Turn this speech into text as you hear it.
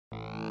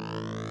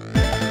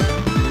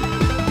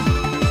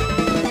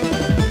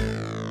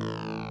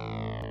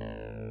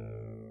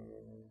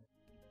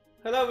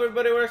Hello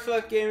everybody, we're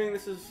Select Gaming.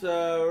 This is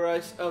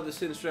Rise of the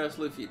Sinistras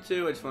Lufia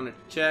 2. I just wanted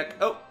to check.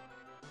 Oh!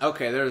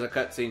 Okay, there's a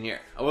cutscene here.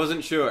 I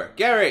wasn't sure.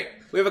 Gary!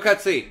 We have a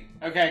cutscene!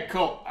 Okay,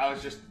 cool. I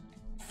was just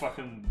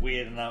fucking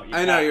weirding out your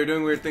I know, you're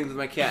doing weird things with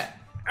my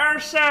cat.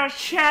 Ursa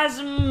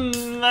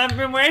Chasm, I've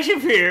been waiting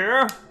for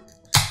you.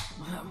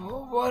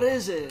 What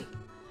is it?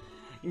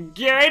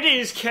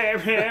 Gades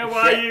came here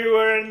while you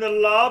were in the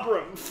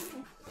Labyrinth.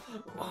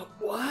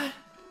 What?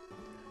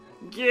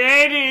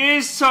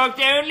 Gades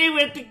talked only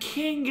with the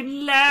king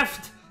and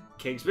left.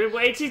 King's been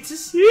waiting to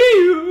see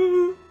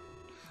you.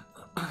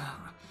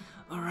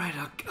 Alright,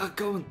 I'll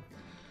go and...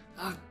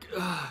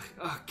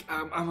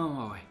 I'm on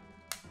my way.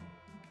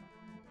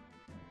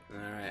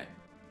 Alright.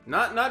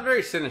 Not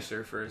very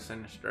sinister for a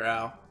sinister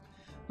owl.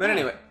 But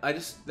anyway, I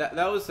just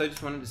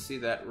wanted to see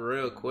that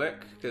real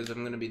quick, because I'm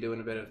going to be doing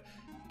a bit of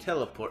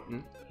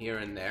teleporting here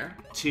and there.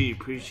 Tea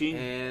preaching.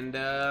 And,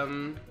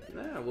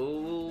 yeah,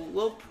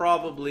 we'll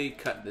probably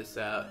cut this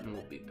out and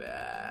we'll be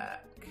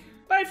back.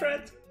 Bye,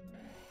 friend.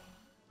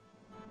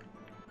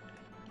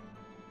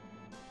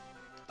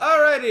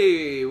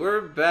 Alrighty,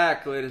 we're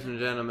back, ladies and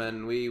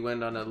gentlemen. We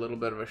went on a little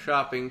bit of a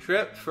shopping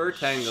trip for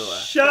Tangela.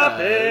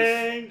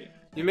 Shopping!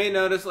 You may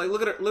notice, like,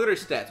 look at her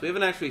stats. We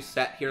haven't actually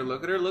sat here.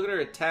 Look at her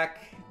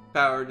attack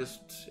power,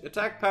 just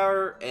attack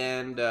power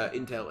and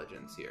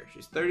intelligence here.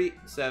 She's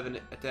 37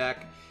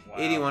 attack, wow.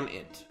 81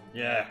 int.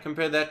 Yeah.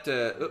 Compare that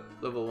to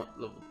level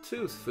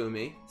 2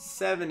 Fumi,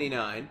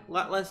 79. A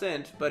lot less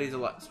int, but he's a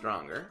lot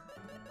stronger.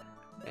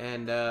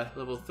 And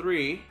level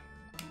 3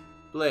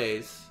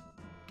 Blaze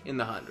in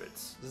the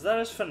hundreds. Is that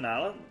his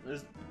finale?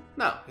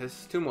 No,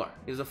 there's 2 more.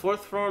 He's a 4th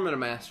form and a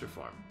master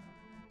form.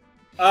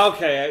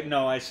 Okay,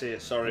 no, I see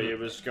it. Sorry, it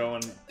was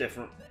going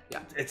different.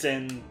 Yeah. It's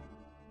in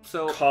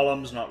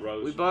columns, not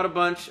rows. We bought a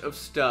bunch of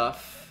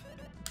stuff,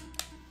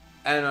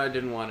 and I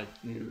didn't want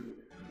to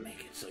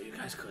make it so you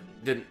guys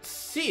didn't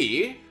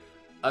see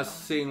us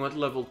seeing what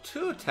level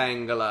 2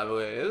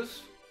 Tangela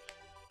is.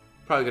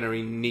 Probably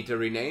gonna need to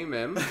rename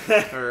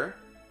her,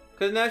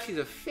 because now she's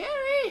a fairy.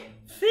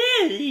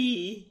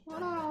 Fairy.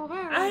 Oh,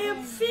 I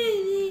am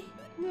fairy.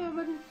 Yeah,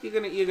 but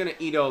you're gonna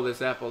eat all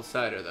this apple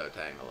cider though,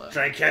 Tangela.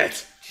 Drink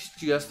it.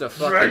 Just a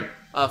fucking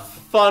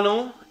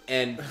funnel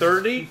and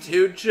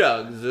 32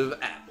 jugs of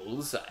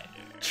apple cider.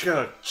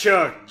 Chug,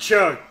 chug,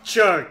 chug,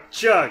 chug,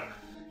 chug.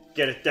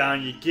 Get it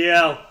down, you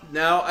girl.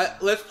 Now,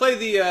 let's play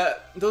the,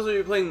 those of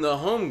you playing the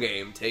home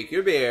game, take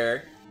your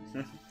beer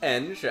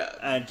and chug.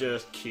 And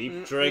just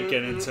keep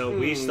drinking until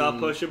we stop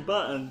pushing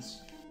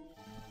buttons.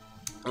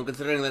 Well,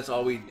 considering that's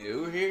all we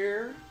do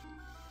here,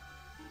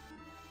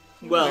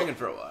 well, drinking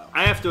for a while.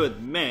 I have to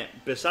admit,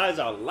 besides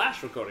our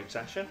last recording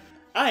session,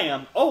 I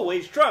am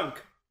always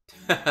drunk.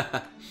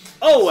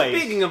 Always.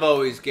 Speaking of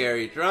always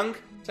Gary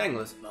drunk,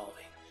 Tangela's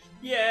evolving.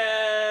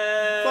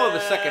 Yeah. For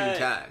the second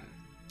time.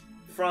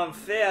 From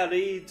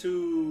fairy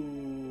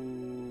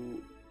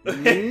to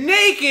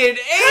naked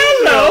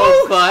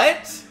angel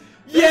butt.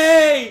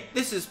 Yay!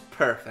 This is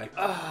perfect.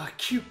 Ah,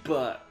 cute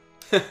butt.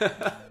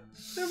 That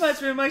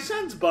reminds me of my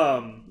son's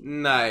bum.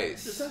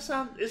 Nice. Does that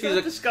sound? Is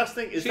that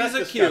disgusting? She's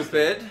a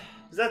cupid.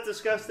 Is that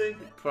disgusting?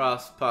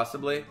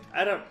 Possibly.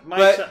 I don't.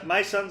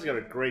 My son's got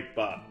a great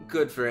butt.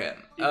 Good for him.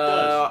 He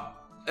does.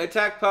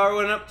 Attack power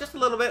went up just a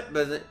little bit,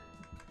 but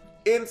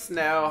it's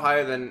now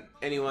higher than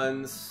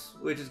anyone's,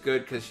 which is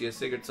good because she has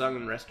Sacred Song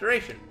and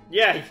Restoration.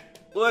 Yay!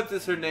 What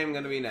is her name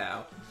going to be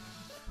now?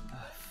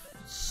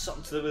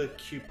 Something to do with a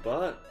cute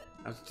butt.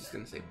 I was just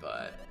going to say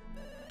butt.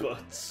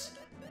 Butts.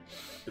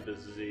 With a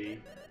Z.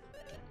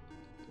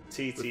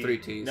 T. With 3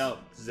 T's. No,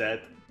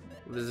 Z.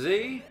 With a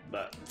Z?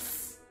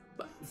 Butts.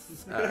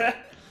 Alright.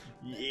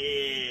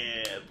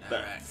 Yeah,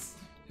 butts. Alright.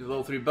 We have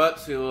level 3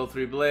 Butts, we have level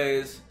 3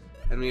 Blaze,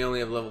 and we only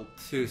have level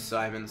 2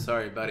 Simon.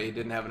 Sorry, buddy, he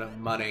didn't have enough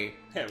money.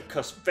 Yeah,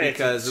 because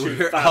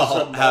we're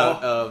all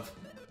out of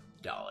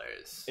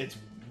dollars. It's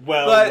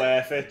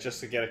worth it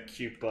just to get a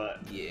cute butt.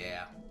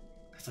 Yeah.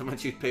 That's how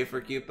much you'd pay for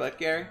a cute butt,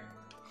 Gary?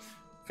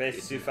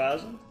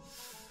 52,000?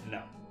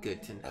 No.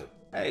 Good to know.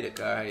 Hey,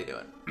 Dakar, how you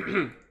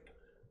doing?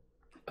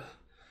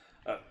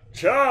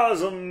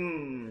 Charles,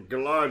 I'm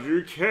glad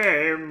you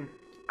came,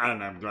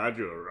 and I'm glad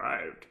you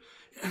arrived.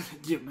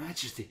 Your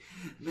Majesty,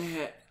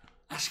 may I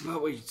ask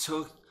about what you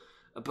talked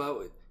about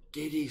with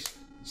Gades'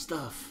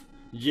 stuff?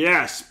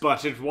 Yes,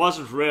 but it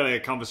wasn't really a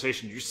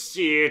conversation. You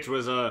see, it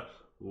was a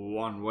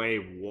one-way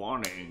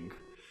warning.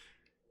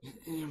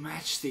 Your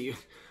Majesty,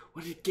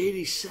 what did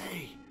Gades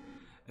say?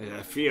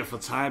 A fearful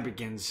time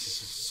begins,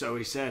 so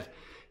he said.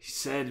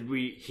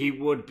 He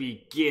would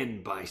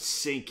begin by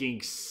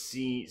sinking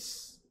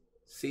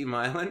Seam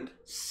Island?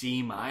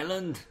 Seam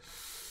Island?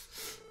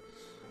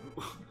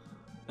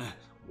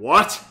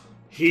 What?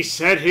 He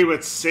said he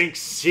would sink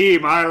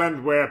Seam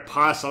Island where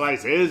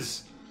Parcelize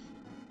is?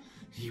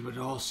 He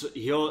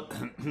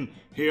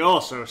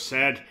also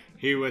said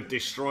he would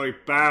destroy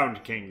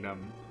Bound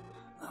Kingdom.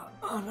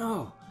 Oh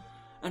no.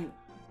 And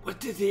what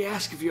did he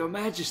ask of your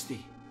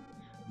Majesty?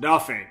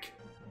 Nothing.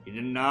 He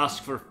didn't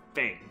ask for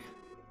thing.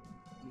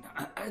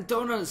 I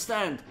don't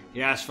understand.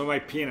 He asked for my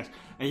penis,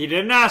 and he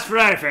didn't ask for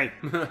anything.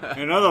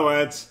 In other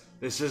words,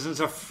 this isn't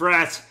a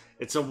threat,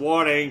 it's a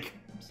warning.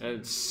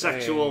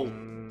 Sexual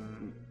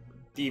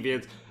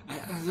deviant. I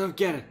don't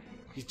get it.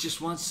 He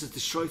just wants to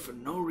destroy for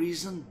no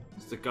reason.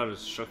 It's the god of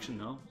destruction,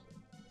 no?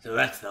 So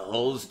that's the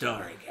whole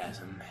story,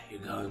 Chasm. You're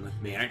going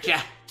with me, aren't ya?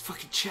 It's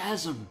fucking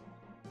Chasm.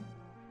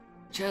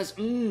 Chaz,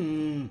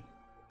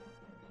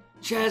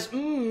 Chaz,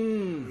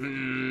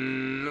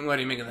 What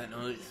are you making that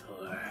noise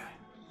for?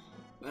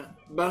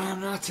 But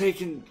I'm not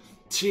taking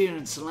Tia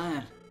and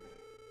Salan.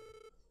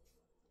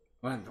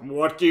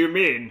 What do you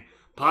mean?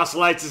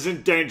 Proselytes is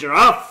in danger.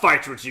 I'll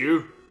fight with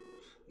you.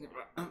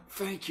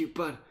 Thank you,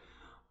 but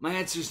my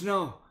answer's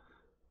no.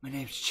 My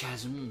name's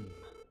Chasm.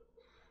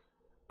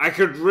 I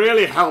could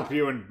really help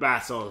you in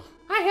battle.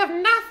 I have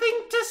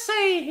nothing to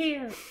say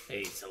here.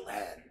 Hey,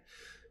 Salan,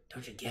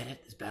 don't you get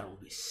it? This battle will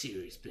be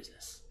serious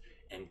business,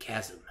 and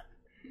Chasm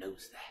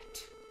knows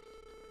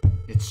that.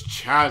 It's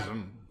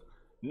Chasm.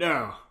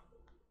 No,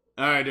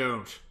 I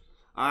don't.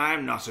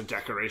 I'm not a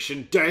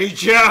decoration.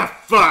 Danger?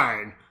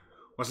 Fine.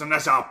 Wasn't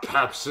that our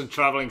purpose in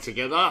traveling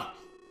together?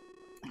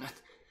 I'm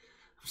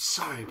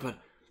sorry, but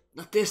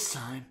not this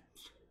time.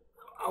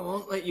 I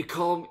won't let you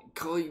call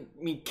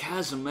me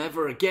Chasm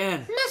ever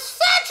again.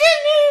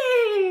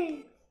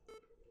 Misogyny!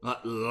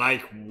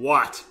 Like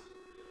what?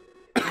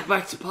 Go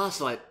back to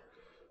Parcelite.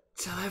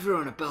 Tell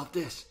everyone about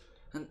this.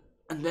 And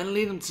then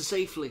lead them to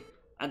safely.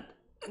 And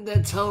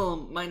then tell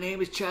them my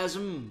name is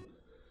Chasm.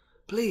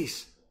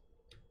 Please.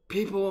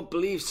 People won't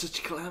believe such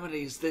a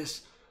calamity as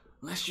this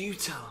unless you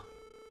tell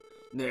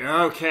them.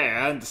 Okay,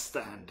 I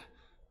understand.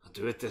 I'll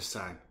do it this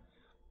time.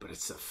 But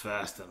it's the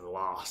first and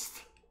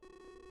last.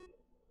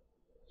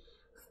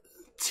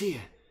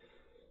 Tia,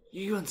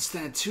 you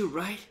understand too,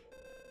 right?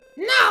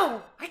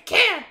 No, I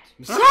can't.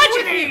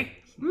 Misogyny!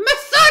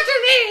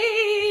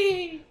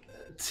 Misogyny!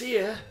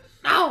 Tia?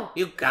 No,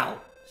 you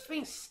go. Just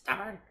being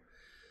stubborn.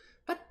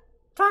 But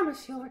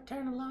promise you'll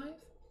return alive.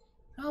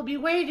 I'll be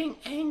waiting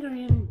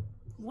angry and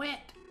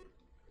wet.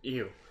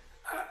 Ew.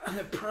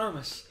 I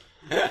promise.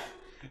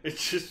 It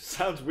just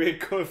sounds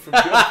weird coming from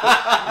your voice.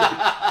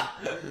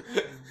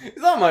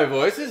 It's not my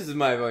voice. This is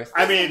my voice.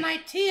 I This mean, is my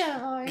Tia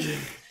voice.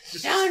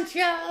 Don't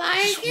you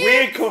like it's it?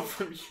 weird coming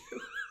from you.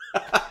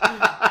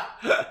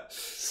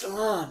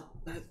 Salan,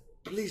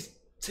 please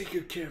take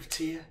good care of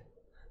Tia.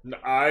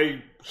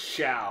 I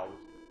shall.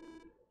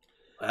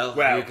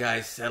 Well, you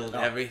guys settled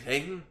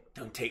everything.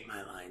 Don't take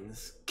my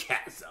lines.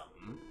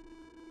 Chasm.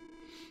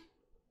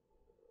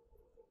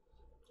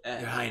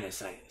 Your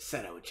Highness, I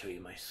said I would show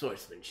you my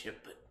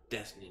swordsmanship, but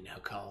destiny now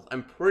calls.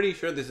 I'm pretty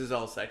sure this is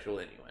all sexual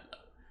innuendo.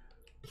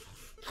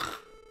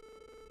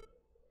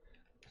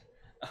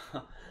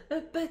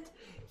 But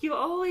you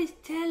always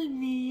tell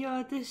me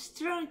you're the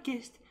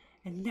strongest,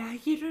 and now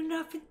you run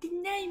off and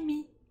deny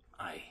me.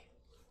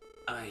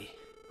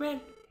 Well,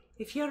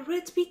 if your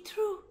words be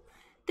true,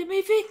 then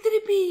may victory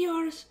be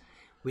yours.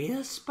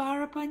 We'll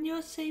spar upon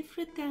your safe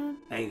return.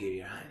 Thank you,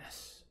 Your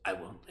Highness. I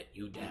won't let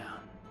you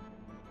down.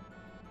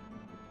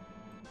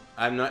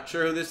 I'm not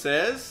sure who this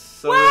is,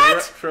 so What?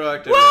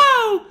 retroactive.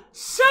 Whoa!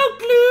 So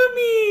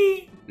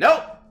gloomy!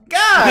 Nope!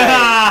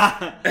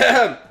 Guys!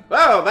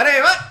 Whoa, buddy,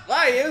 what?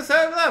 Why are you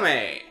so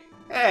gloomy?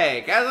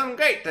 Hey, Chasm,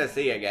 great to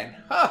see you again.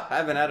 Oh,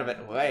 I've been out of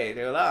it way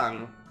too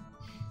long.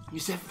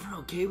 Is everything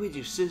okay with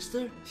your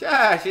sister?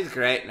 Sure, she's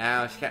great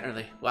now. She can't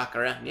really walk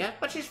around yet,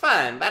 but she's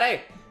fine,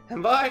 buddy.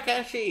 And boy,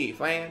 can she,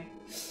 Fwend.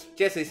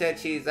 Jessie said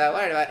she's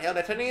worried about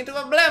Hilda turning into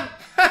a blimp.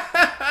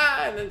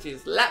 And then she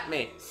slapped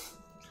me.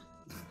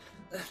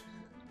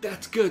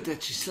 That's good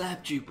that she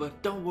slapped you,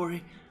 but don't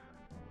worry.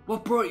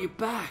 What brought you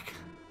back?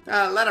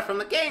 A letter from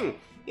the king.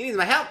 He needs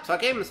my help, so I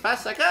came as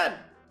fast as I could.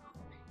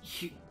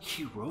 He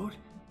wrote?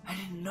 I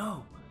didn't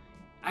know.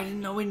 I didn't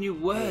know any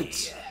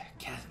words. Hey,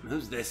 Chasm,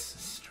 who's this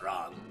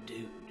strong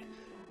dude?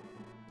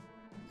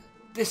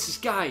 This is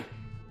Guy.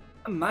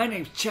 My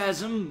name's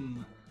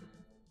Chasm.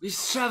 We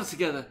used to travel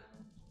together.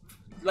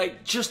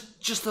 Like,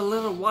 just a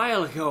little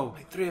while ago.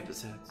 Like 3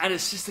 episodes. And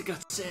his sister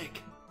got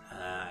sick.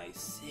 I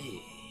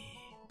see.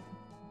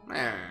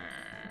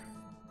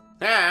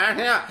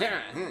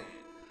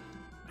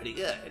 Pretty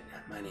good.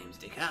 My name's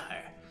Dakar.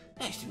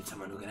 Nice to meet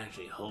someone who can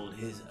actually hold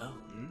his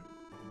own.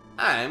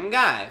 I'm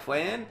Guy,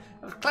 Fwend.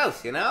 I was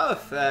close, you know.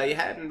 If you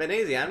hadn't been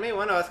easy on me,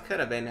 one of us could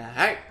have been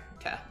hurt.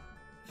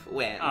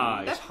 Fwend.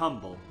 Ah, he's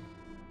humble.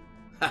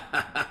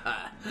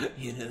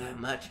 You knew that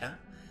much, huh?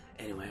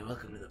 Anyway,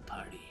 welcome to the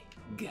party,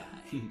 Guy.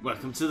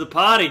 Welcome to the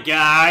party,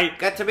 Guy.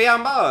 Got to be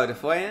on board,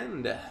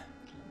 Fwend.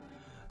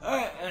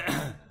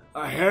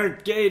 I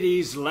heard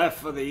Gades left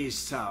for the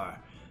East Tower.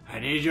 I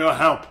need your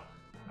help.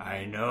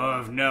 I know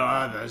of no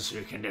others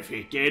who can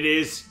defeat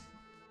Gades.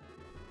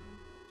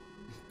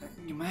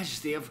 Your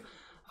Majesty, I've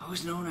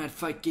always known I'd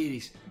fight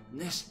Gades. And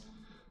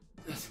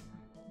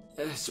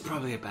it's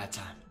probably a bad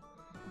time.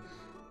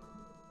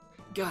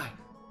 Guy,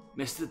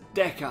 Mr.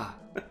 Decker,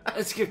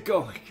 let's get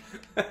going.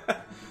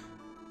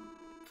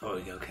 Before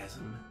we go,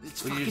 Chasm,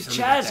 It's would you fucking do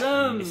something about that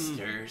Chasm!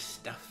 Mr.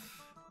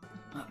 stuff.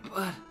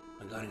 What?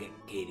 I'm gonna get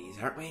Katie's,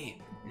 aren't we?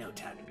 No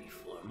time to be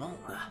formal.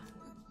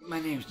 My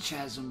name's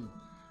Chasm.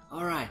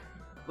 Alright.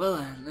 Well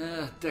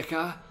then,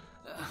 Deckard.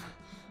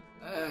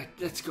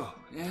 Let's go,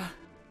 yeah?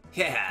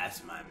 Yeah,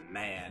 that's my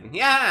man.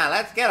 Yeah,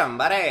 let's get him,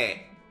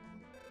 buddy.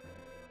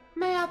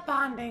 Male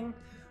bonding.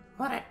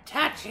 What a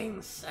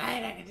touching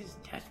sight. I can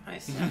just touch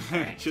myself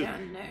right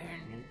down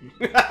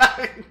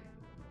there.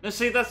 Now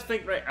see, that's the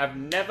thing, right? I've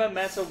never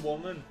met a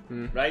woman,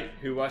 right,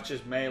 who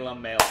watches male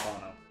on male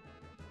porno.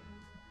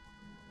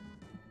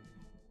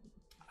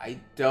 I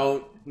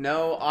don't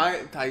know.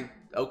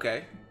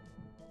 Okay.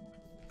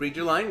 Read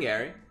your line,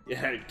 Gary.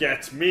 Yeah, it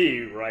gets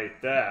me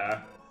right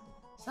there.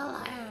 So,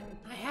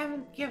 I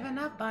haven't given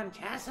up on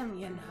Chasm,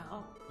 you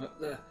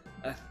know.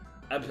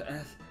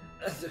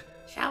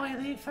 Shall we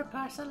leave for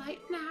Parcelite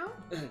now?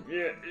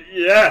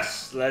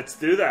 Yes, let's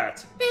do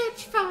that.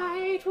 Bitch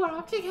fight, we're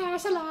off to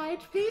Parcelite.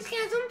 Please,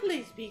 Chasm,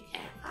 please be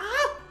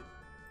careful.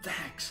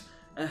 Thanks.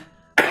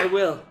 I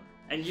will.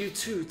 And you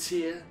too,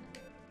 Tia.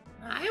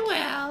 I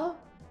will.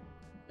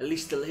 At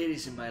least the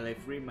ladies in my life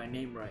read my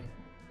name right.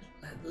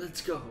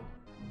 Let's go.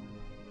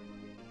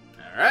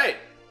 Alright,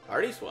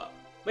 party swap.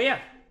 But yeah,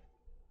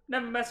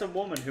 never met a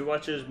woman who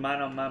watches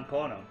man-on-man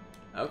porno.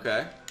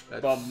 Okay.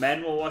 But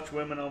men will watch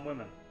women on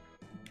women.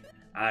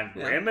 And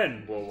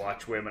women will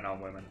watch women on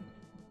women.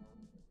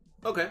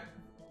 Okay.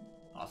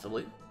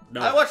 Possibly.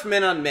 No. I watch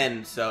men on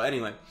men, so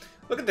anyway.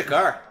 Look at the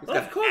car.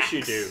 Of course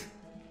you do.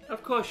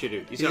 Of course you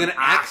do. He's gonna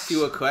ask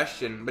you a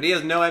question, but he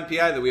has no MP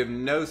either. We have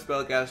no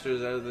spellcasters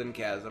other than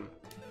Chasm.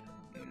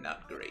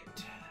 Not great.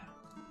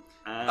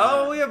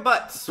 We have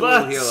butts.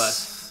 Will heal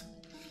us.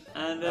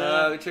 And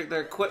we check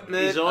their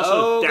equipment. he's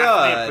also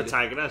definitely a God.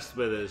 protagonist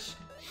with his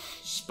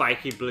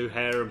spiky blue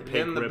hair and pink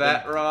In the ribbon.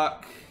 bat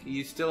rock.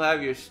 You still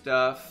have your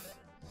stuff.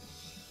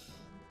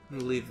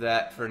 We'll leave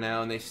that for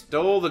now. And they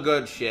stole the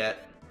good shit.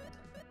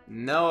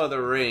 No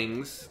other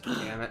rings.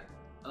 Damn it.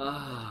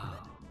 Oh,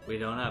 we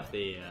don't have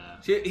the.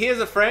 He has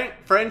a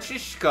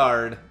Frenchish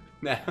card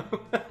now.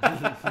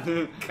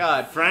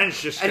 God.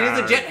 Frenchish And he has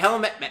a jet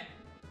helmet.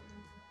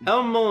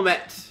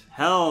 Helmet.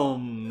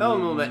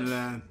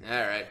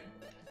 Alright.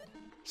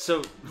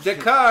 So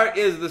Dakar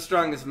is the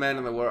strongest man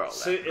in the world.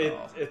 So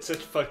it's such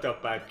fucked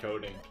up bad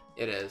coding.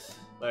 It is.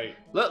 Like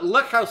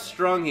Look how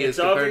strong he is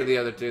compared to the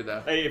other two,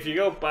 though. Hey, if you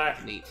go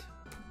back, Neat.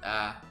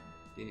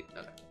 Okay.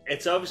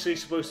 it's obviously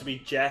supposed to be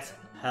jet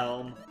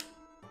helm.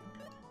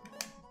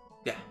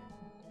 Yeah.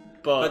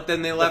 But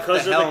then they left the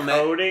because of helmet.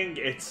 the coding,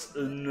 it's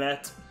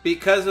net.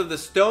 Because of the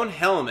stone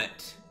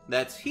helmet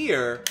that's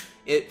here,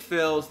 it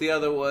fills the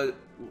other one,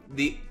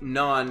 the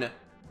non.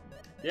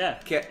 Yeah,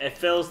 it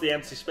fills the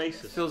empty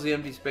spaces. Fills the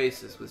empty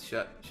spaces with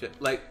shit.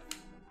 Like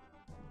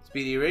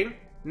Speedy Ring,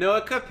 no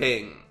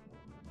equipping.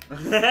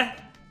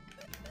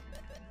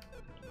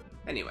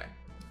 Anyway,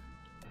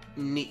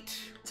 neat,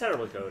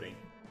 Terrible coding.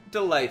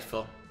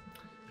 delightful.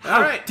 How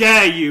All right.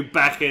 dare you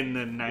back in the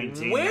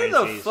 1990s? Where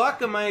the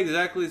fuck am I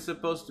exactly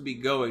supposed to be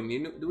going?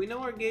 Do we know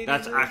where gate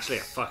That's is? actually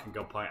a fucking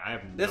good point. I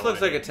have no This looks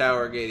idea. like a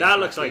tower gate. That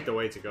looks like the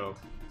way to go.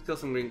 Kill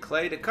some green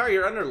clay. Dakar,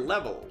 you're under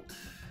leveled.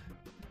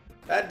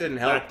 That didn't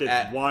help. That did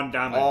at 1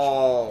 damage.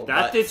 all.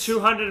 That did Butts.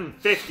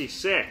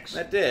 256.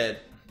 That did.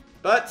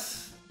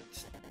 Butts.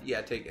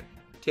 Yeah, take it.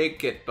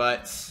 Take it,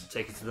 butts.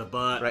 Take it to the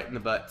butt. Right in the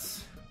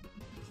butts.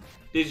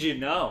 Did you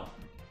know?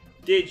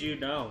 Did you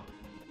know?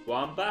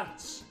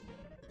 Wombats,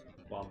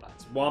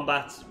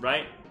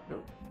 right?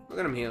 Look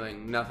at him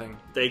healing. Nothing.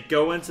 They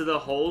go into the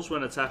holes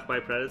when attacked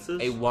by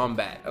predators. A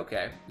wombat.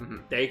 Okay.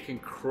 They can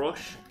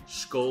crush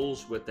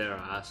skulls with their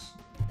ass.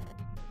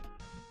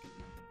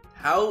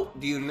 How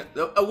do you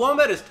know? A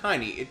wombat is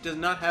tiny. It does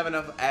not have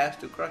enough ass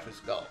to crush a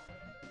skull.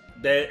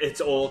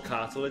 It's all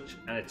cartilage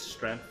and it's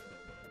strength.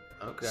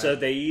 Okay. So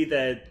they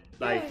either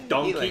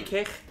donkey healing.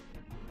 kick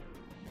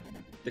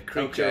the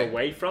creature Okay.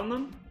 away from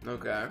them,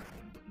 Okay.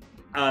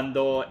 and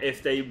or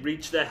if they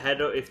reach their head,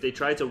 or if they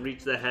try to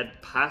reach their head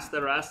past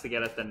their ass to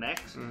get at the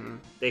necks,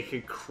 they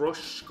can crush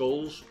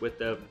skulls with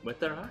their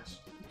ass.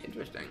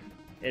 Interesting.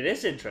 It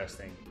is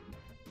interesting.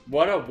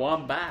 What a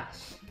wombat!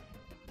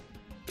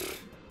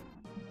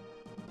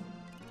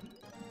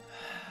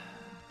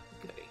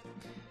 Okay.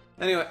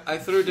 Anyway, I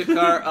threw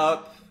Dakar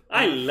up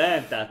I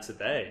learned that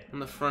today. on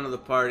the front of the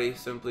party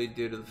simply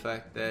due to the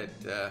fact that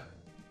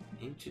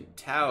ancient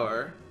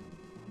tower.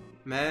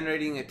 Man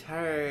raiding a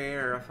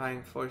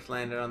terrifying force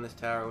landed on this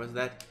tower. Was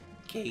that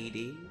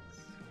Katie's?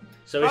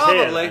 So he's Probably.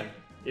 here. Then.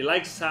 He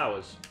likes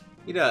towers.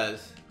 He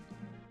does.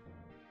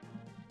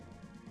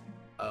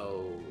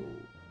 Oh.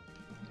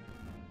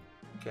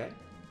 Okay.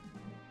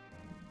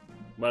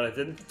 Well, it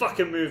didn't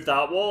fucking move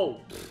that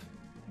wall.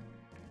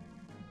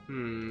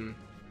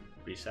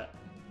 Reset.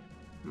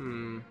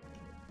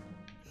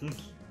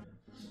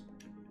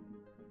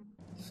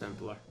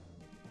 Simpler.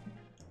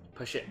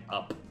 Push it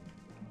up.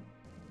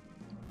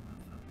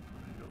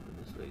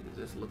 Over this way, because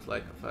this looks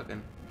like a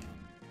fucking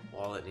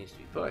wall that needs to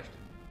be pushed.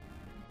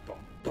 Boom,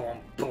 boom,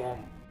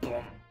 boom,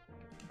 boom.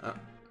 Oh.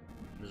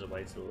 There's a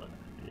way to the left.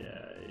 Yeah,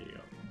 there you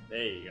go.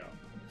 There you go.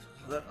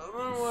 The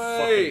other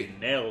way! Fucking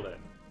nailed it.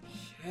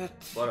 Shit.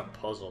 What a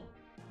puzzle.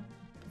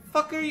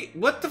 fuck are you?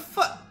 What the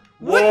fuck?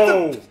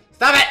 Whoa! What the?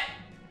 Stop it!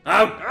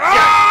 Oh,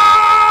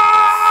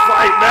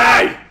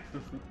 fight me!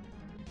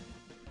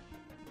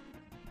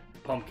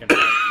 Pumpkin.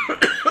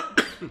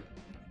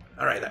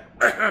 All right,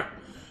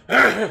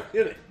 then.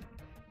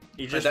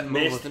 You just that move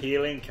missed wasn't-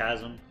 healing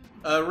chasm.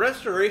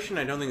 Restoration.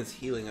 I don't think it's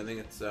healing. I think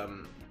it's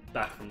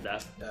Back from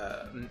death.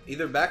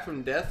 either back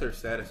from death or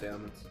status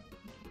ailments.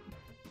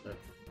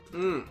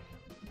 Then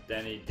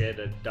he did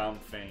a dumb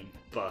thing,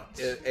 but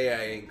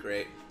AI ain't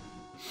great.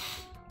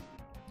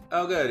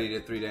 Oh, good. He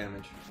did 3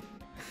 damage.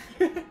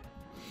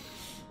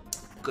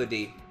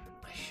 Goodie.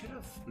 I should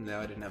have. No,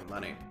 I didn't have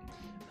money.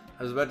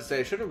 I was about to say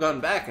I should have gone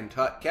back and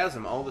taught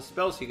Chasm all the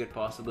spells he could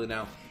possibly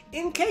know,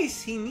 in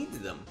case he needs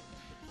them.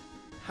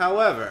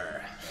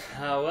 However,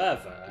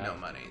 no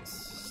monies.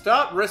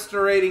 Stop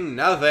restorating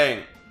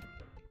nothing.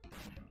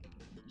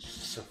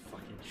 so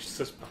fucking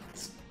useless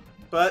bots.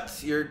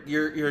 But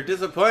you're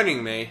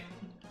disappointing me.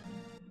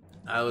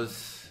 I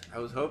was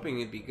hoping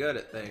you'd be good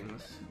at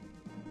things.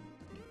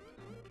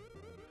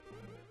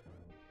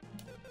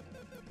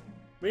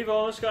 We've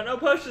almost got no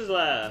pushes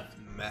left.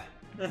 Meh.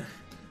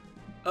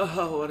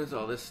 Oh, what is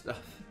all this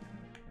stuff?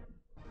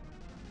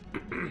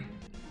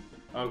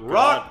 Oh, God.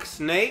 Rock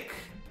snake,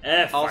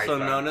 F also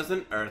Viper. known as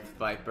an earth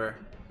viper.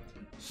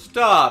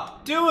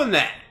 Stop doing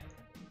that!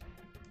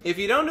 If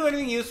you don't do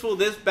anything useful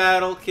this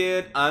battle,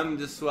 kid, I'm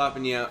just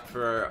swapping you out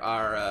for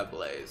our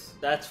Blaze.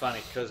 That's funny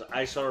because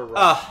I saw a rock.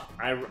 Ah,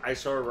 I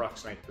saw a rock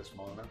snake this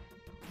morning.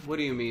 what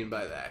do you mean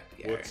by that,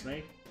 Gary? Wood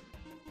snake.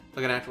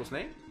 Like an actual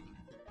snake?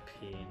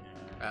 Peanut.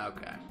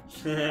 Okay.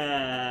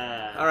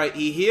 Alright,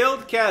 he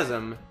healed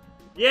Chasm.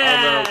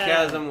 Yeah. Although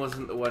Chasm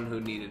wasn't the one who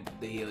needed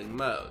the healing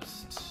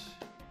most.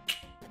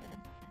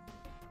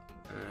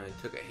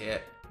 He took a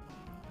hit.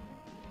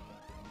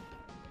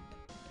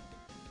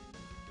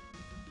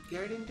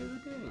 Gary didn't do the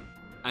thing.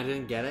 I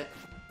didn't get it.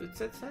 It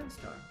said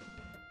Sandstorm.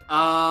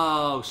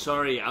 Oh,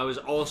 sorry. I was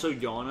also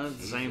yawning at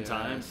the same Jesus.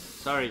 time.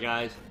 Sorry,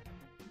 guys.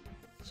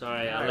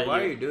 Sorry. I Why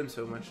let are you doing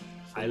so much? So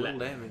I little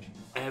let- damage.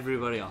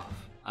 everybody off.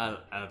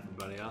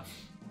 Everybody off.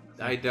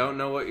 I don't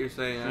know what you're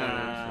saying.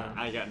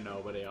 I got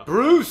nobody off.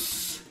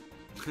 Bruce!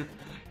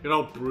 Good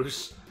old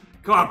Bruce.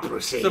 Come on,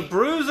 Brucey. It's a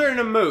bruiser and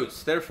a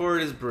moose, therefore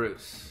it is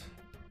Bruce.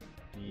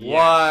 Yes.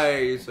 Why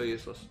are you so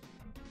useless?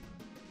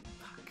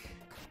 Fuck.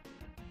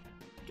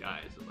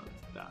 Guys about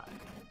to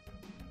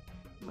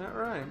die. Not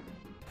right.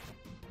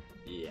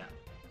 Yeah.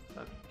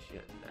 Fuck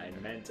shit. I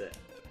meant it.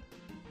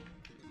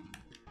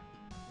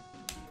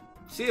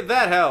 See if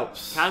that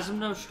helps. Chasm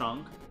no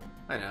strong.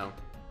 I know.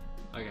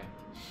 Okay.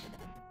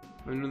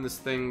 I'm doing this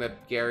thing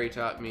that Gary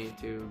taught me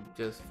to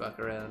just fuck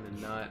around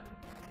and not.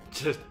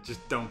 Just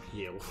don't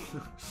heal.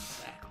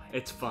 Exactly.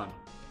 It's fun.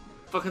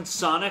 Fucking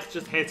Sonic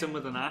just hit him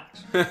with an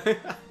axe.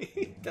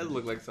 It does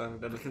look like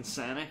Sonic, doesn't Fucking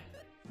Sonic.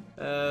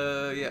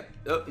 it? Yeah.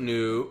 Oh,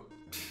 no.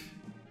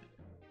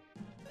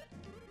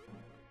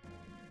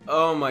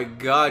 Oh my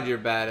god, you're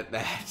bad at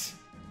that.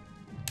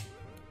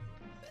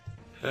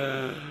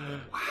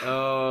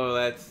 Oh,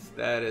 that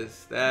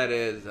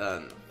is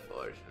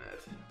unfortunate.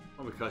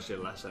 Well, because you're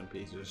less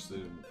MP just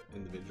the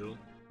individual.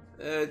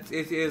 It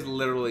is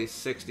literally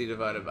 60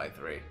 divided by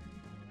 3.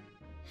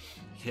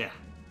 Yeah.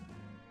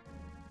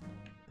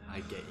 I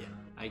get you.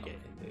 I get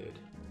you. Dude.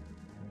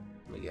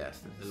 Let me guess.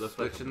 It There's a looks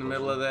like switch a in the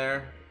middle puzzle. of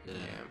there.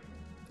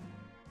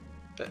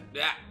 Yeah.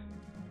 Yeah.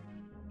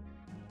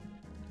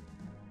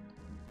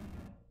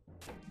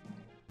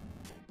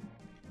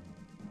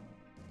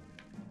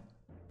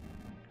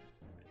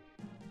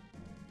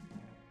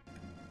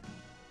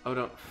 Oh,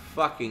 don't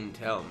fucking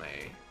tell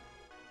me.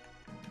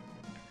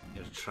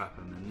 You're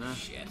trapping him in there.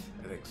 Shit,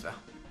 I think so.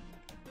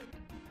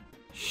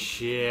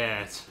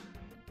 Shit.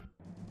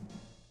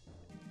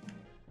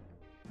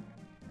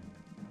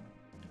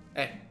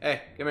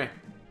 Hey, come here.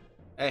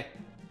 Hey,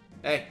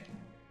 hey,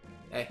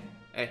 hey,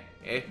 hey,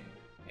 hey,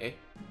 hey,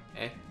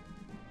 hey,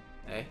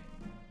 hey,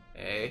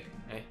 hey,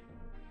 hey,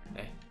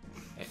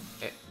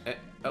 hey, hey.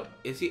 Oh,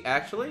 is he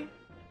actually?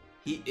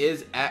 He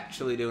is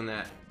actually doing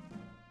that.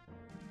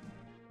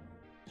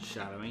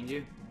 Shadowing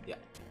you? Yeah.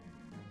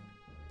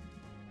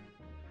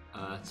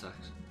 That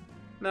sucks.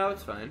 No,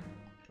 it's fine.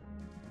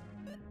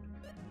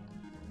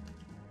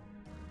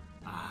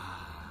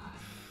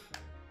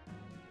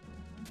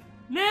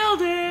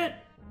 Nailed it!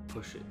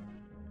 Push it.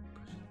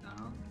 Push it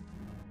down.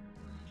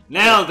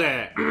 Nailed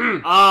it!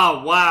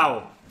 Oh,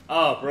 wow.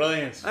 Oh,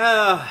 brilliant.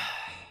 And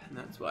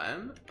that's why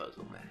I'm the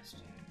puzzle master.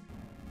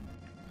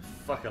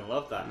 Fucking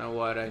love I that. don't know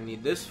what I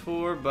need this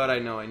for, but I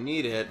know I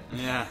need it.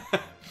 Yeah.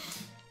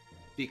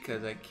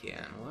 Because I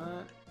can. What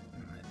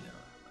am I doing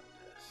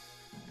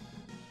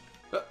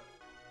with this?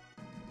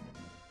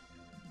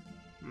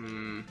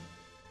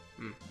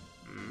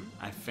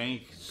 I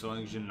think so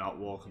long as you're not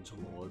walking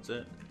towards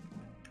it,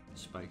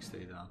 spikes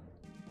stay down.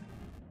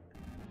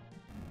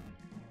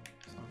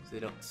 As long as they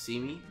don't see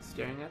me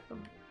staring at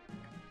them.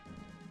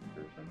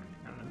 Or something?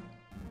 I don't know.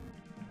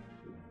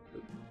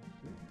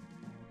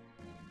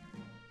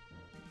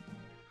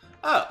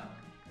 Oh!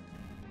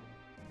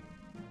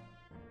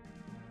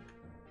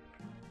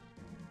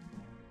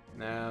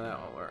 No, that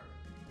won't work.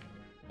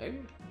 Maybe?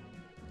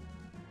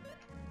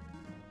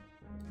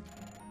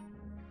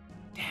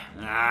 Damn.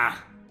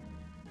 Ah.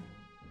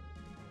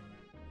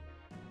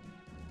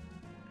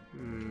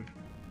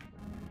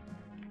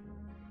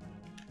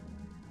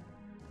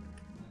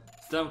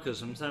 It's dumb because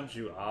sometimes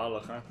you are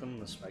looking at them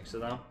and the spikes are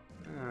down.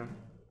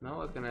 Not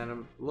looking at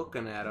him.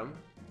 Looking at him.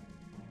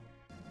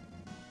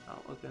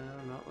 Not looking at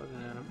him. Not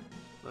looking at him.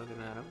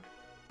 Looking at him.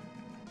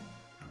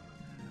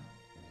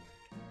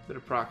 Bit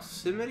of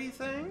proximity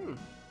thing?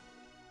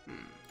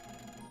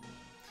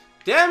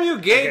 Damn you,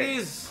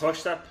 Gadies! Okay,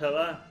 push that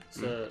pillar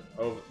to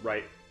over.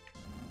 Right.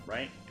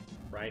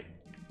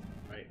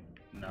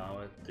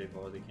 No, they've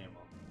already came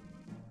up.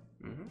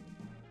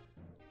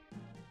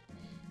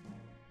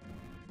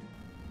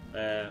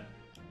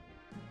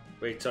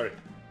 Wait, sorry.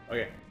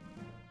 Okay.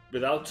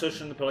 Without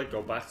touching the pillar,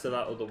 go back to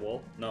that other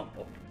wall. No,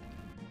 up.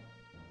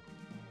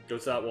 Go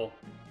to that wall.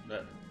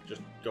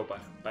 Just go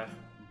back.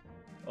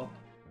 Up.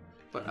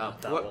 What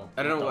up? That What? wall.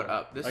 I don't know what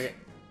up. This. Okay.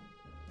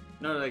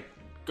 No, like,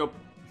 go.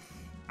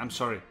 I'm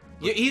sorry.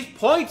 He's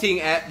pointing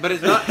at, but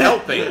it's not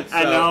helping. So.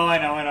 I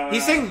know.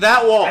 He's saying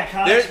that wall. I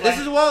can't This explain.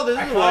 is a wall. This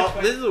I is a can't wall.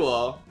 explain. This is a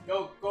wall.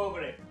 Go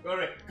over it. Go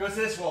to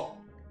this wall.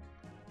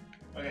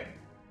 Okay.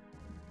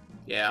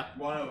 Yeah.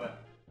 One over.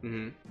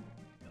 Mm-hmm.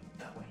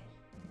 That way.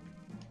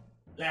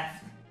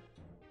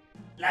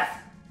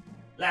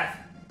 Left.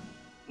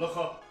 Look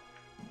up.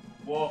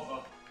 Walk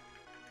up.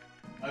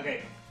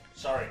 Okay.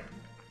 Sorry.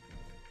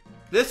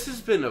 This has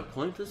been a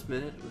pointless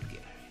minute with Gary.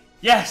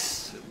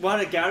 Yes! One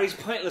of Gary's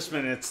pointless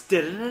minutes.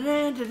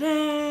 I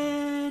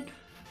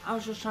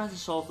was just trying to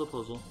solve the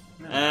puzzle.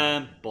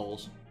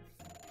 Balls.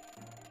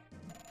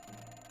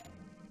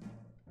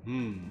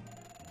 Can't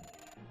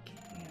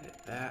get it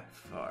that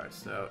far.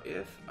 So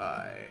if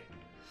I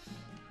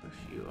push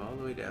you all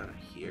the way down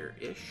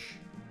here-ish.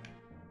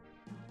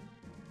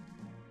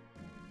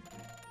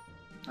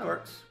 That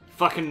works.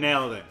 Fucking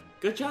nailed it.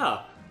 Good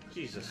job.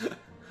 Jesus.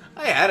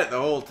 I had it the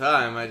whole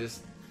time. I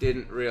just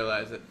didn't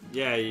realize it.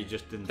 Yeah, you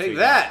just didn't Take figure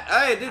that!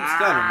 I did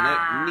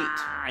kind of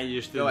neat.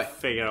 You just Go didn't away.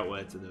 figure out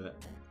where to do it.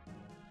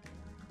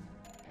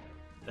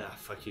 Ah,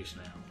 fuck you,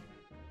 Snail.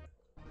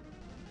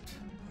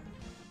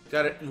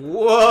 Got it.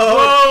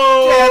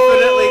 Whoa!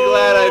 Definitely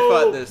glad I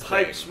fought this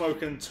Pipe thing.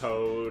 smoking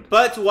toad.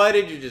 But why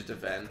did you just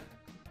defend?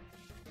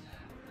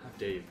 How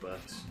dare you,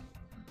 butts.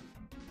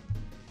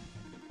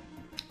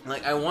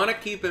 Like, I want to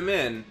keep him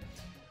in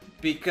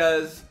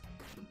because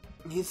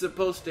he's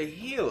supposed to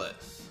heal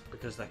us.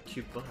 Because that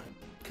cute butt.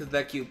 Because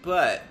that cute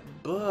butt.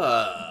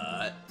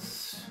 But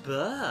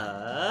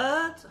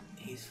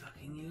he's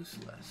fucking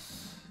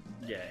useless.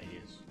 Yeah, he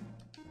is.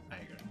 I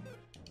agree.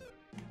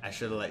 I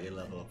should have let you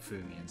level up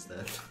Fumi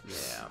instead.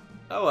 Yeah.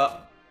 Oh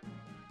well.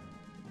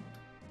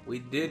 We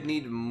did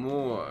need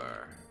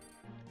more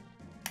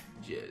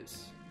jizz.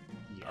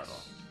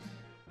 Yes.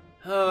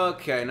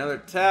 Okay, another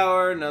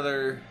tower,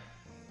 another...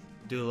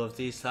 Do love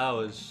these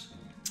towers.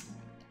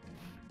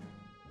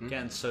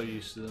 Getting so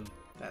used to them.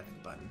 That's the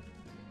button.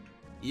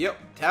 Yep,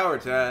 tower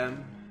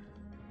time.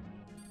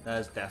 That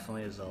is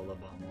definitely a Zelda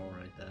bomb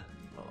right there.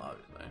 Well,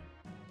 obviously.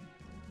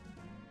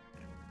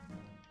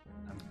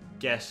 I'm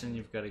guessing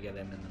you've got to get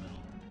him in the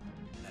middle.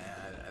 Nah,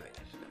 I think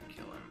I'm just gonna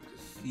kill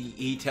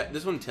him.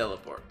 This one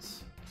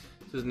teleports.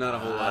 So there's not a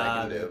whole lot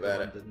I can do the about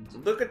one it.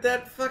 didn't. Look at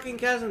that fucking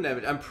chasm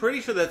damage. I'm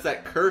pretty sure that's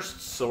that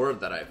cursed sword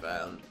that I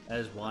found. That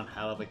is one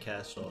hell of a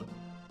cast sword.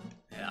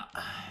 Yeah.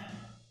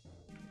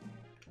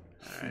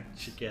 Alright.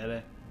 Did you get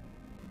it?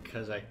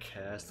 Because I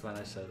cast when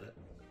I said it.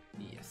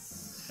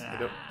 Yes.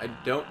 I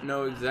don't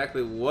know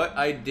exactly what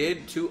I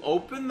did to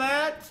open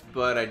that,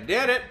 but I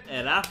did it.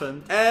 It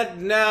happened.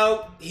 And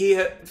now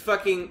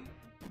fucking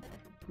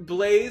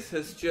Blaze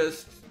has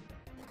just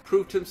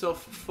proved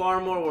himself far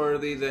more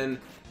worthy than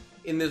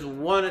in this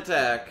one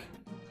attack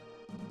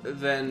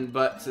than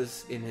Butts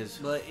is in his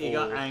But he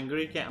got whole-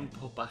 angry getting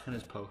put back in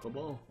his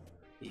Pokeball.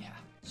 Yeah.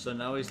 So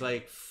now he's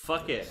like,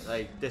 fuck it.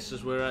 Like, this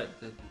is where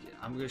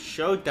I'm going to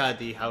show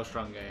Daddy how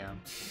strong I am.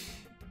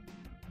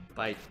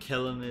 By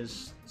killing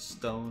his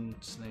stone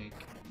snake.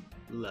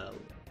 Lol.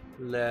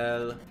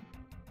 Lol.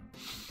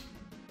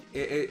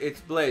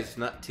 It's Blaze,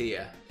 not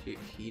Tia.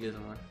 He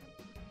doesn't want...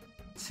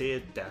 Tia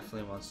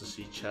definitely wants to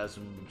see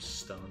Chasm's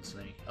stone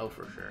snake. Oh,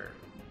 for sure.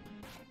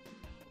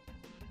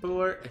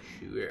 For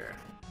sure.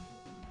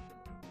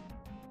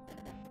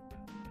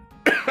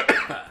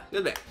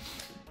 Good day.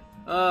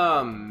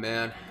 Oh,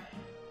 man.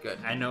 Good.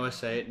 I know I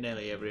say it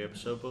nearly every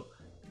episode, but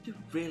I do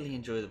really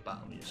enjoy the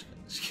battle music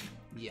in this game.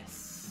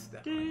 Yes,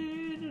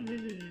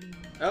 definitely.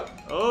 Oh,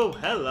 Oh,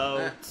 hello.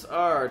 that's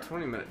our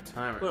 20-minute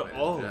timer, Well, ladies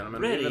oh, and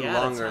gentlemen. really Even out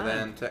of longer time.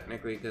 than,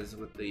 technically, because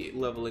with the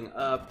leveling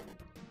up,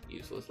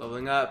 useless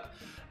leveling up,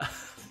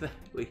 that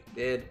we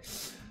did.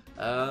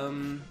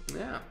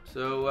 Yeah.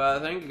 So,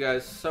 thank you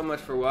guys so much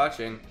for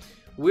watching.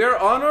 We're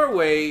on our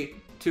way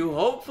to,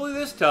 hopefully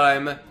this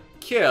time,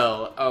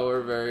 kill our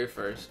very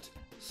first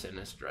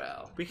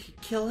Sinistral. We could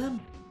kill him.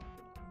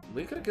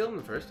 We could have killed him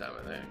the first time,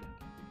 I think.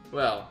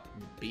 Well,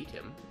 beat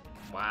him.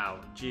 Wow,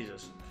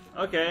 Jesus.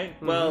 Okay,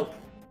 well,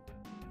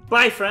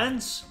 Bye,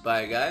 friends.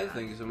 Bye, guys.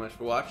 Thank you so much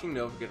for watching.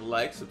 Don't forget to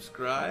like,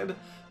 subscribe.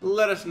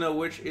 Let us know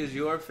which is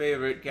your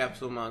favorite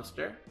capsule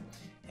monster.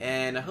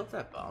 And I hope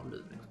that bomb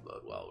doesn't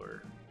explode while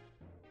we're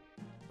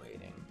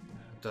waiting.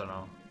 Don't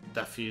know.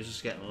 That fuse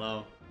is getting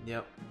low.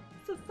 Yep.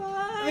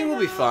 I think we'll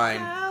be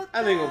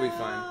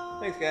fine.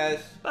 Thanks,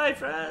 guys. Bye,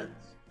 friends.